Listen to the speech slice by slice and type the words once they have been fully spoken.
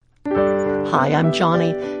Hi, I'm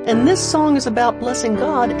Johnny, and this song is about blessing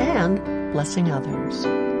God and blessing others.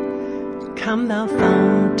 Come thou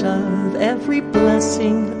fount of every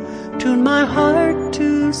blessing, tune my heart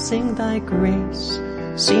to sing thy grace.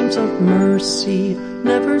 Seams of mercy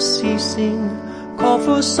never ceasing, call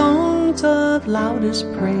for songs of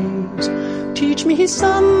loudest praise. Teach me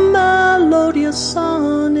some melodious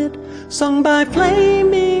sonnet, sung by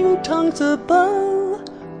flaming tongues above.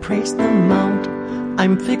 Praise the mount,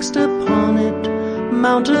 I'm fixed upon it,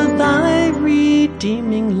 mount of thy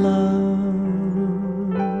redeeming love.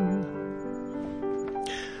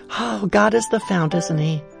 Oh, God is the fount, isn't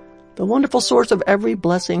he? The wonderful source of every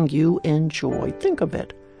blessing you enjoy. Think of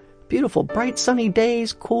it. Beautiful, bright, sunny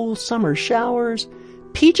days, cool summer showers,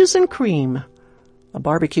 peaches and cream, a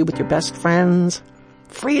barbecue with your best friends,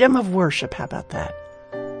 freedom of worship, how about that?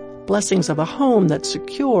 Blessings of a home that's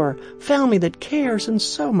secure, family that cares, and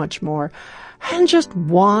so much more. And just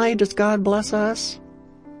why does God bless us?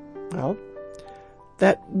 Well,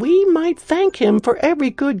 that we might thank him for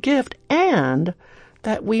every good gift and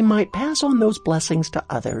that we might pass on those blessings to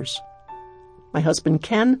others. My husband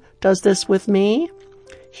Ken does this with me.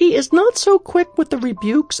 He is not so quick with the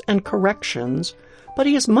rebukes and corrections, but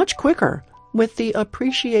he is much quicker with the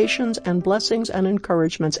appreciations and blessings and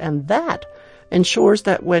encouragements, and that ensures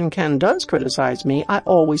that when Ken does criticize me, I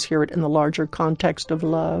always hear it in the larger context of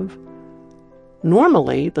love.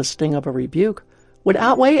 Normally, the sting of a rebuke would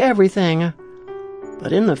outweigh everything,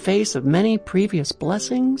 but in the face of many previous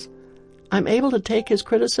blessings, I'm able to take his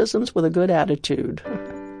criticisms with a good attitude.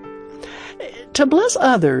 To bless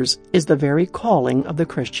others is the very calling of the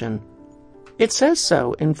Christian. It says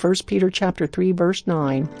so in 1 Peter chapter 3, verse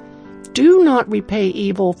 9. Do not repay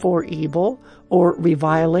evil for evil, or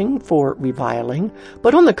reviling for reviling,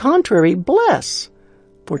 but on the contrary, bless.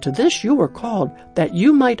 For to this you were called, that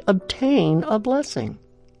you might obtain a blessing.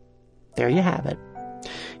 There you have it.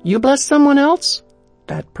 You bless someone else,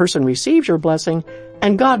 that person receives your blessing,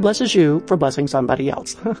 and God blesses you for blessing somebody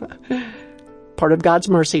else. Part of God's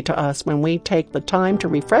mercy to us when we take the time to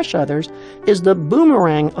refresh others is the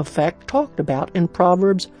boomerang effect talked about in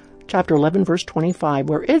Proverbs chapter 11, verse 25,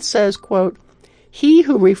 where it says, quote, he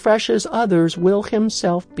who refreshes others will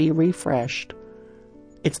himself be refreshed.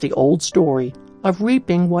 It's the old story of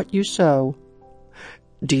reaping what you sow.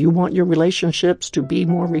 Do you want your relationships to be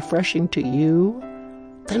more refreshing to you?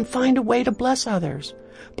 Then find a way to bless others.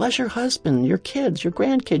 Bless your husband, your kids, your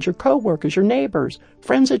grandkids, your co-workers, your neighbors,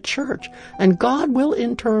 friends at church, and God will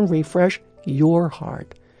in turn refresh your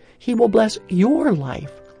heart. He will bless your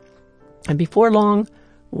life. And before long,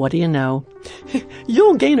 what do you know?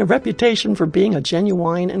 You'll gain a reputation for being a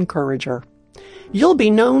genuine encourager. You'll be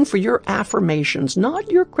known for your affirmations,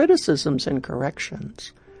 not your criticisms and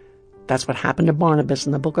corrections. That's what happened to Barnabas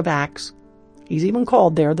in the book of Acts. He's even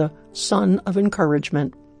called there the son of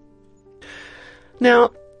encouragement.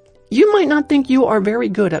 Now, you might not think you are very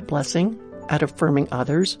good at blessing, at affirming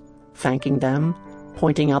others, thanking them,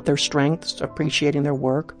 pointing out their strengths, appreciating their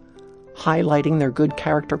work, highlighting their good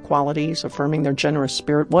character qualities, affirming their generous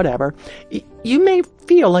spirit, whatever. You may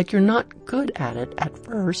feel like you're not good at it at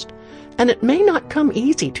first, and it may not come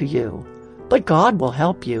easy to you, but God will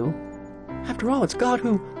help you. After all, it's God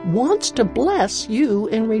who wants to bless you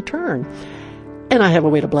in return. And I have a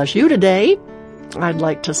way to bless you today. I'd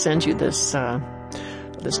like to send you this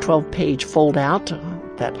 12-page fold-out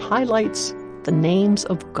that highlights the names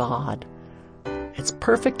of God. It's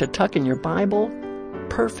perfect to tuck in your Bible,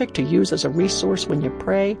 perfect to use as a resource when you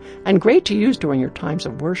pray, and great to use during your times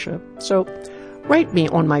of worship. So write me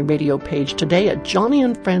on my radio page today at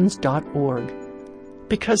johnnyandfriends.org.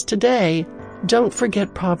 Because today, don't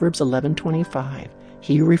forget Proverbs 11:25.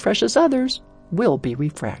 He who refreshes others will be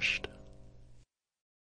refreshed.